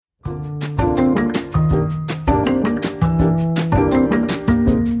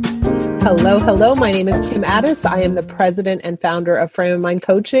Hello, hello. My name is Kim Addis. I am the president and founder of Frame of Mind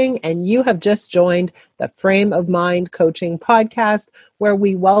Coaching, and you have just joined the Frame of Mind Coaching podcast, where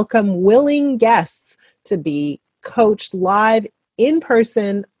we welcome willing guests to be coached live in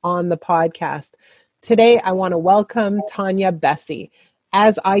person on the podcast. Today, I want to welcome Tanya Bessie.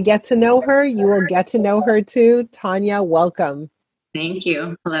 As I get to know her, you will get to know her too. Tanya, welcome. Thank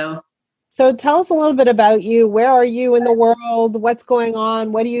you. Hello. So tell us a little bit about you. Where are you in the world? What's going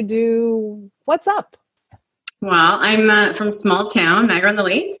on? What do you do? What's up? Well, I'm from small town,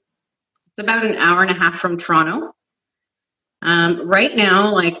 Niagara-on-the-Lake. It's about an hour and a half from Toronto. Right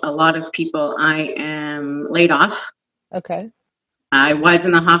now, like a lot of people, I am laid off. Okay. I was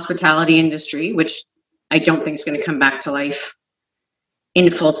in the hospitality industry, which I don't think is going to come back to life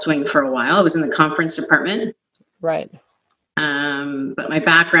in full swing for a while. I was in the conference department. Right. But my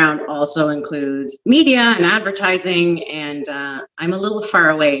background also includes media and advertising, and I'm a little far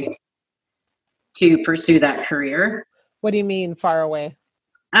away to pursue that career. What do you mean far away?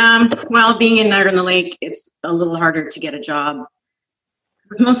 Well, being in Niagara-on-the-Lake, it's a little harder to get a job.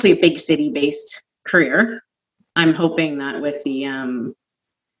 It's mostly a big city-based career. I'm hoping that with the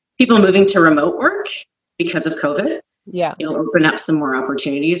people moving to remote work because of COVID, it'll open up some more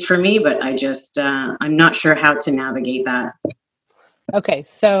opportunities for me, but I'm not sure how to navigate that. Okay.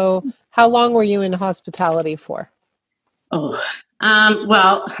 So how long were you in hospitality for?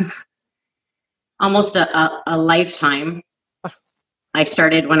 Well, almost a lifetime. I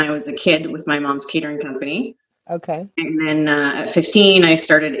started when I was a kid with my mom's catering company. Okay. And then at 15, I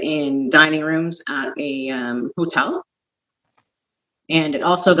started in dining rooms at a hotel. And it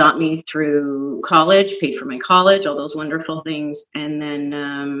also got me through college, paid for my college, all those wonderful things. And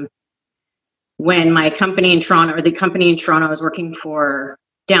then when my company in Toronto, or the company in Toronto I was working for,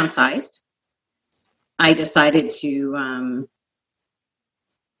 downsized, I decided to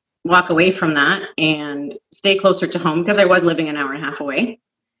walk away from that and stay closer to home because I was living an hour and a half away.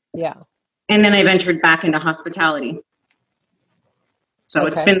 Yeah. And then I ventured back into hospitality. So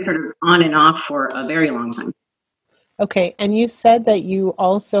It's been sort of on and off for a very long time. Okay. And you said that you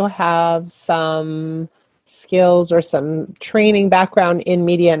also have some skills or some training background in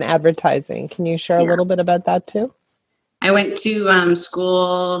media and advertising. Can you share a little bit about that too? I went to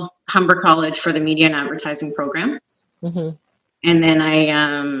school, Humber College, for the media and advertising program. Mm-hmm. And then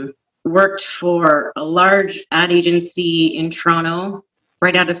I worked for a large ad agency in Toronto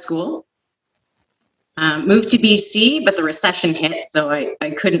right out of school. Moved to BC, but the recession hit, so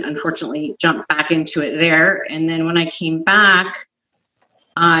I couldn't, unfortunately, jump back into it there. And then when I came back,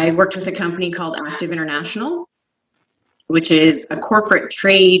 I worked with a company called Active International, which is a corporate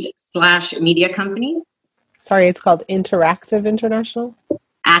trade / media company. Sorry, it's called Interactive International?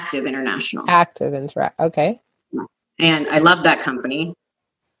 Active International. Okay. And I love that company.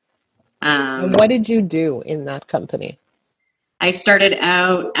 And what did you do in that company? I started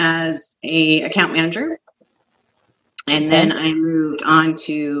out as a account manager, and then I moved on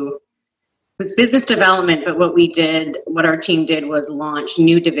to business development. But what our team did was launch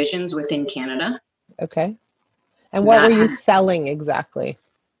new divisions within Canada. Okay. And what were you selling exactly?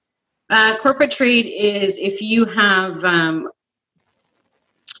 Corporate trade is if you have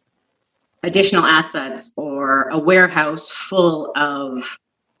additional assets or a warehouse full of,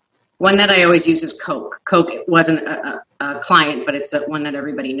 one that I always use is Coke. Coke wasn't a client, but it's the one that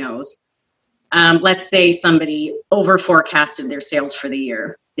everybody knows. Let's say somebody over forecasted their sales for the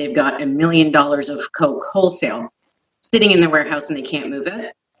year. They've got $1 million of Coke wholesale sitting in their warehouse and they can't move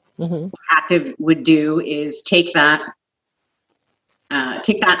it. Mm-hmm. What Active would do is take that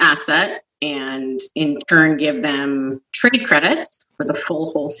asset and in turn give them trade credits for the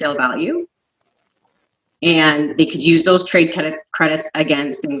full wholesale value. And they could use those trade credits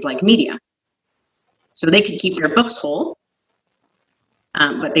against things like media. So they could keep their books whole,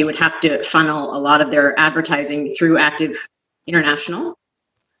 but they would have to funnel a lot of their advertising through Active International.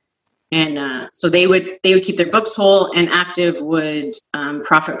 And so they would keep their books whole, and Active would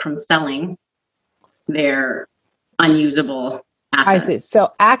profit from selling their unusable assets. I see.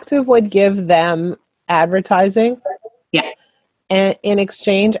 So Active would give them advertising? Yeah. And in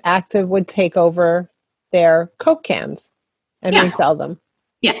exchange, Active would take over their Coke cans and resell them.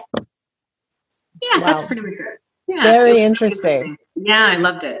 Yeah. Yeah, Wow. That's pretty much it. Yeah, very interesting. Yeah, I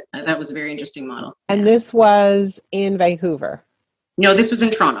loved it. That was a very interesting model. And this was in Vancouver? No, this was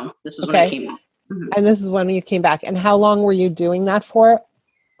in Toronto. This was when I came back. Mm-hmm. And this is when you came back. And how long were you doing that for?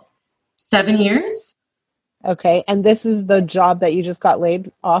 7 years. Okay. And this is the job that you just got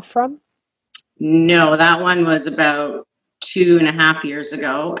laid off from? No, that one was about 2.5 years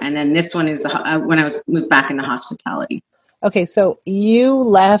ago. And then this one is when I was moved back into hospitality. Okay. So you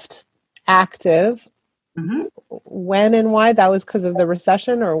left active. Mm-hmm. When and why? That was because of the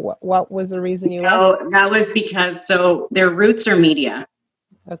recession, or what was the reason you left? No, that was because, so their roots are media.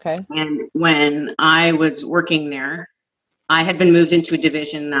 Okay. And when I was working there, I had been moved into a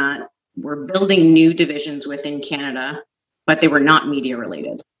division that were building new divisions within Canada, but they were not media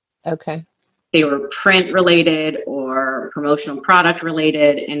related. Okay. They were print related or promotional product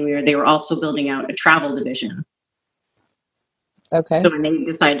related, and they were also building out a travel division. Okay. So when they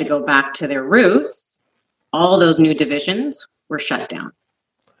decided to go back to their roots, all those new divisions were shut down,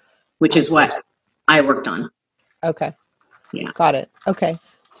 which is what I worked on. Okay. Yeah. Got it. Okay.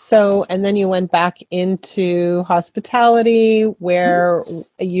 So, and then you went back into hospitality where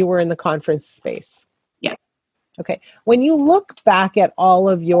you were in the conference space. Yeah. Okay. When you look back at all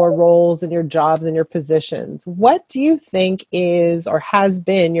of your roles and your jobs and your positions, what do you think is or has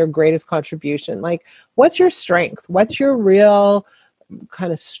been your greatest contribution? Like, what's your strength? What's your real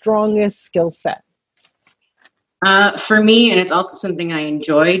kind of strongest skill set? For me, and it's also something I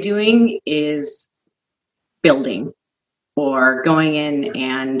enjoy doing, is building or going in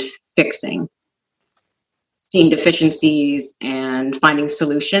and fixing, seeing deficiencies and finding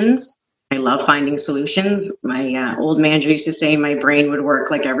solutions. I love finding solutions. My old manager used to say my brain would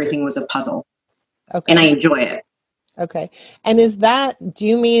work like everything was a puzzle. Okay. And I enjoy it. Okay. And do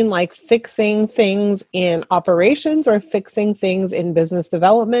you mean like fixing things in operations or fixing things in business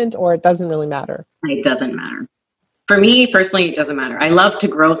development, or it doesn't really matter? It doesn't matter. For me personally, it doesn't matter. I love to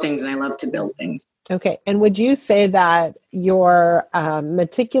grow things and I love to build things. Okay. And would you say that you're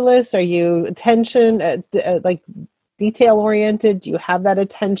meticulous? Are you like detail oriented? Do you have that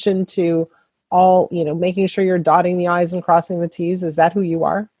attention to all, making sure you're dotting the I's and crossing the T's? Is that who you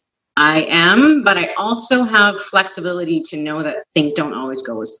are? I am, but I also have flexibility to know that things don't always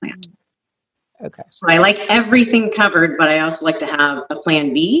go as planned. Okay. So I like everything covered, but I also like to have a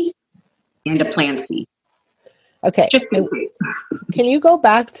plan B and a plan C. Okay. Just in case. Can you go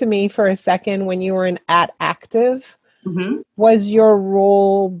back to me for a second when you were at Active? Mm-hmm. Was your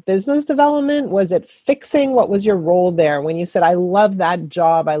role business development? Was it fixing? What was your role there when you said, I love that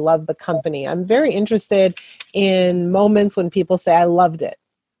job, I love the company? I'm very interested in moments when people say, I loved it.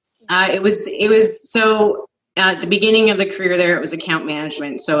 It was so at the beginning of the career there, it was account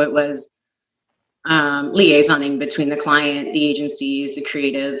management. So it was liaisoning between the client, the agencies, the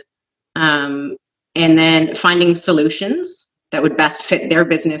creative, and then finding solutions that would best fit their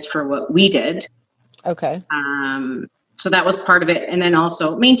business for what we did. Okay. So that was part of it. And then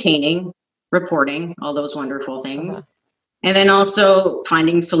also maintaining, reporting, all those wonderful things. Uh-huh. And then also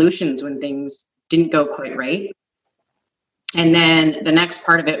finding solutions when things didn't go quite right. And then the next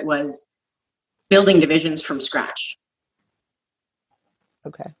part of it was building divisions from scratch.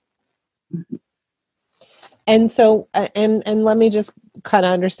 Okay. And so, and let me just kind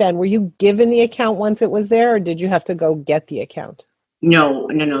of understand, were you given the account once it was there, or did you have to go get the account? No,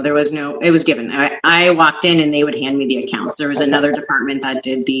 there was no, it was given. I walked in and they would hand me the accounts. There was another department that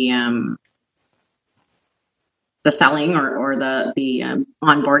did the selling or the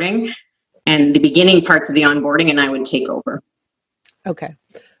onboarding and the beginning parts of the onboarding, and I would take over. Okay.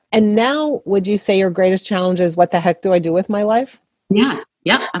 And now would you say your greatest challenge is, what the heck do I do with my life? Yes.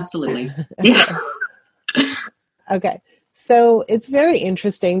 Yep. Absolutely. Yeah. Okay. So it's very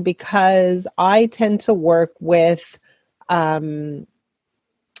interesting because I tend to work with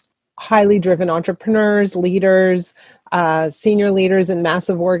highly driven entrepreneurs, leaders, senior leaders in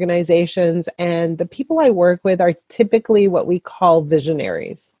massive organizations. And the people I work with are typically what we call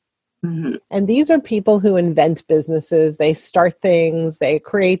visionaries. Mm-hmm. And these are people who invent businesses, they start things, they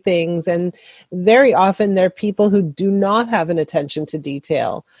create things, and very often they're people who do not have an attention to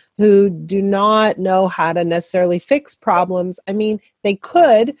detail, who do not know how to necessarily fix problems. I mean, they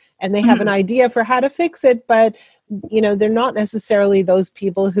could, and they have an idea for how to fix it, but they're not necessarily those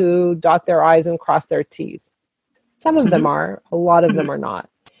people who dot their I's and cross their T's. Some of them are, a lot of them are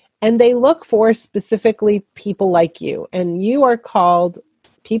not. And they look for specifically people like you, and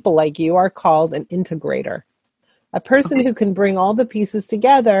people like you are called an integrator, a person who can bring all the pieces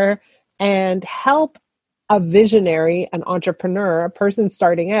together and help a visionary, an entrepreneur, a person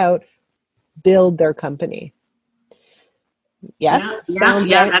starting out, build their company. Yes?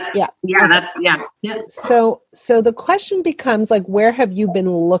 Sounds right? Yeah. So the question becomes, like, where have you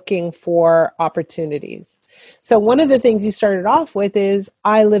been looking for opportunities? So one of the things you started off with is,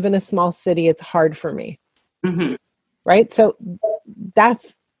 I live in a small city, it's hard for me. Mm-hmm. Right? So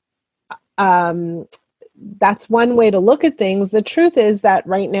that's one way to look at things. The truth is that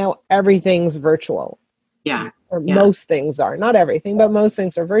right now everything's virtual. Yeah. Most things are, not everything, but most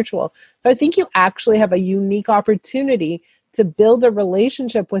things are virtual. So I think you actually have a unique opportunity to build a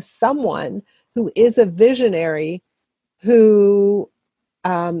relationship with someone who is a visionary, who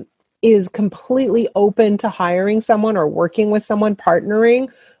is completely open to hiring someone or working with someone,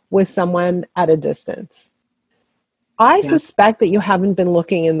 partnering with someone at a distance. I suspect that you haven't been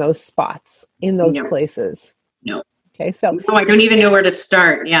looking in those spots, in those places. No. Okay, so. No, I don't even know where to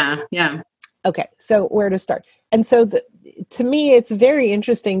start. Yeah. Okay, so where to start? And so to me, it's very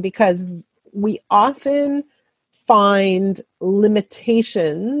interesting because we often find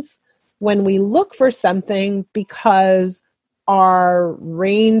limitations when we look for something because our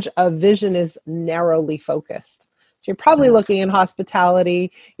range of vision is narrowly focused. So you're probably looking in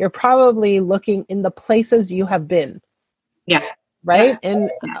hospitality. You're probably looking in the places you have been. Yeah. Right? Yeah.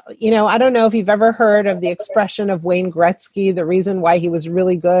 And, I don't know if you've ever heard of the expression of Wayne Gretzky. The reason why he was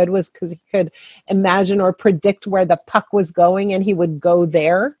really good was because he could imagine or predict where the puck was going, and he would go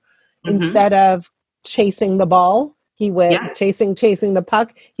there instead of chasing the ball. He would chasing the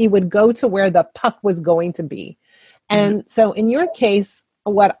puck. He would go to where the puck was going to be. And so in your case,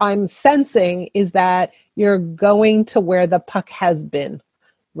 what I'm sensing is that you're going to where the puck has been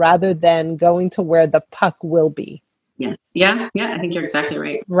rather than going to where the puck will be. Yes. Yeah. I think you're exactly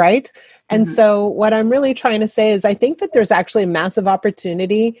right. Right. And so what I'm really trying to say is I think that there's actually a massive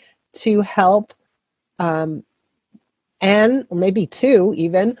opportunity to help and or maybe two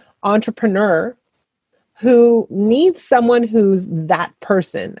even entrepreneur who needs someone who's that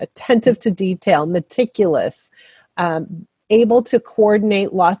person, attentive to detail, meticulous, able to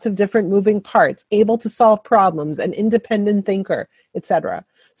coordinate lots of different moving parts, able to solve problems, an independent thinker, etc.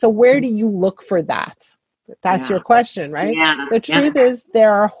 So where do you look for that? That's your question, right? Yeah. The truth is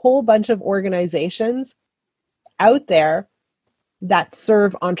there are a whole bunch of organizations out there that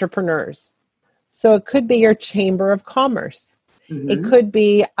serve entrepreneurs. So it could be your Chamber of Commerce. It could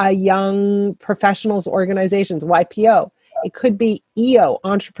be a young professionals organizations, YPO. It could be EO,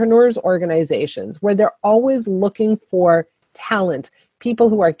 entrepreneurs organizations, where they're always looking for talent, people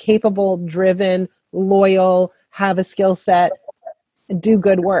who are capable, driven, loyal, have a skill set, do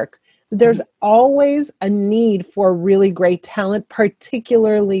good work. There's always a need for really great talent,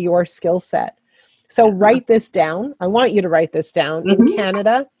 particularly your skill set. So write this down. I want you to write this down. In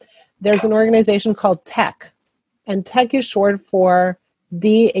Canada, there's an organization called TEC, and TEC is short for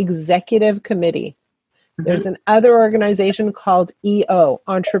the Executive Committee. There's another organization called EO,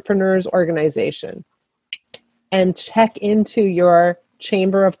 Entrepreneurs Organization. And check into your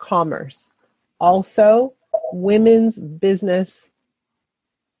Chamber of Commerce. Also, Women's Business,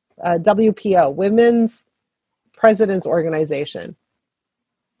 WPO, Women's President's Organization.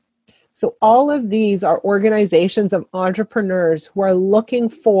 So all of these are organizations of entrepreneurs who are looking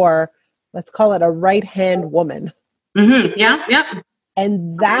for, let's call it a right-hand woman. Yeah.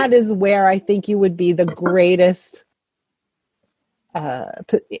 And that is where I think you would be the greatest,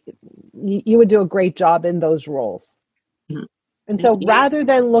 you would do a great job in those roles. And so rather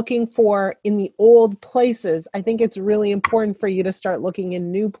than looking for in the old places, I think it's really important for you to start looking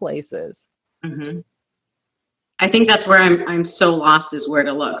in new places. I think that's where I'm so lost is where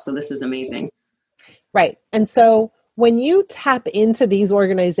to look. So this is amazing. Right. And so when you tap into these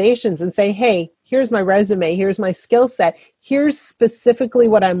organizations and say, hey, here's my resume, here's my skill set, here's specifically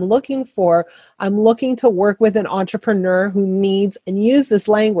what I'm looking for. I'm looking to work with an entrepreneur who needs, and use this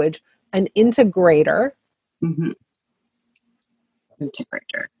language, an integrator.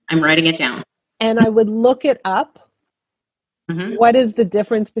 Integrator. I'm writing it down. And I would look it up. What is the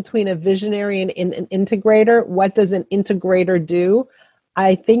difference between a visionary and an integrator? What does an integrator do?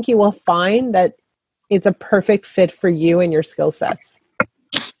 I think you will find that it's a perfect fit for you and your skill sets.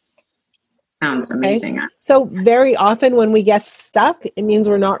 Sounds amazing. Okay? So very often when we get stuck, it means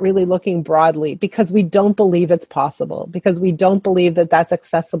we're not really looking broadly because we don't believe it's possible, because we don't believe that that's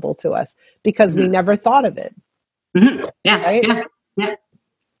accessible to us, because we never thought of it. Yes. Right? Yeah.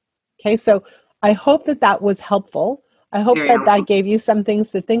 Okay, so I hope that was helpful. I hope that gave you some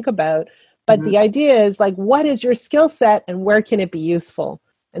things to think about. But the idea is like, what is your skill set and where can it be useful?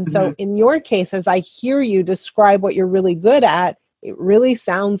 And so in your case, as I hear you describe what you're really good at, it really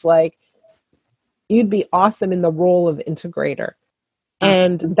sounds like you'd be awesome in the role of integrator.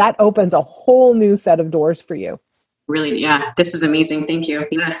 And that opens a whole new set of doors for you. Really, yeah. This is amazing. Thank you.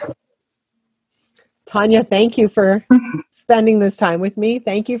 Yes. Tanya, thank you for spending this time with me.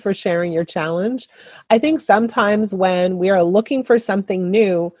 Thank you for sharing your challenge. I think sometimes when we are looking for something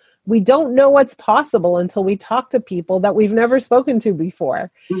new, we don't know what's possible until we talk to people that we've never spoken to before.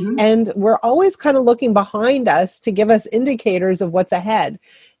 And we're always kind of looking behind us to give us indicators of what's ahead.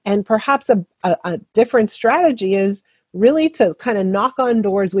 And perhaps a different strategy is really to kind of knock on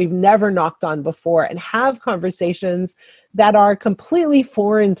doors we've never knocked on before and have conversations that are completely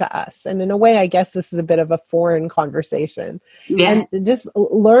foreign to us. And in a way, I guess this is a bit of a foreign conversation. Yeah. And just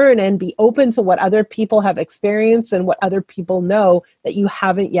learn and be open to what other people have experienced and what other people know that you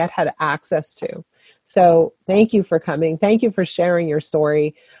haven't yet had access to. So thank you for coming. Thank you for sharing your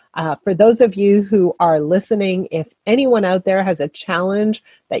story. For those of you who are listening, if anyone out there has a challenge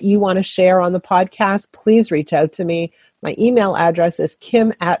that you want to share on the podcast, please reach out to me. My email address is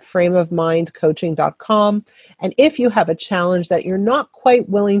kim@frameofmindcoaching.com. And if you have a challenge that you're not quite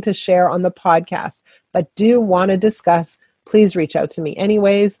willing to share on the podcast, but do want to discuss, please reach out to me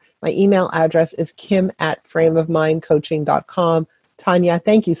anyways. My email address is kim@frameofmindcoaching.com. Tanya,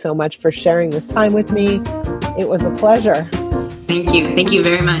 thank you so much for sharing this time with me. It was a pleasure. Thank you. Thank you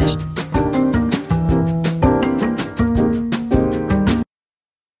very much.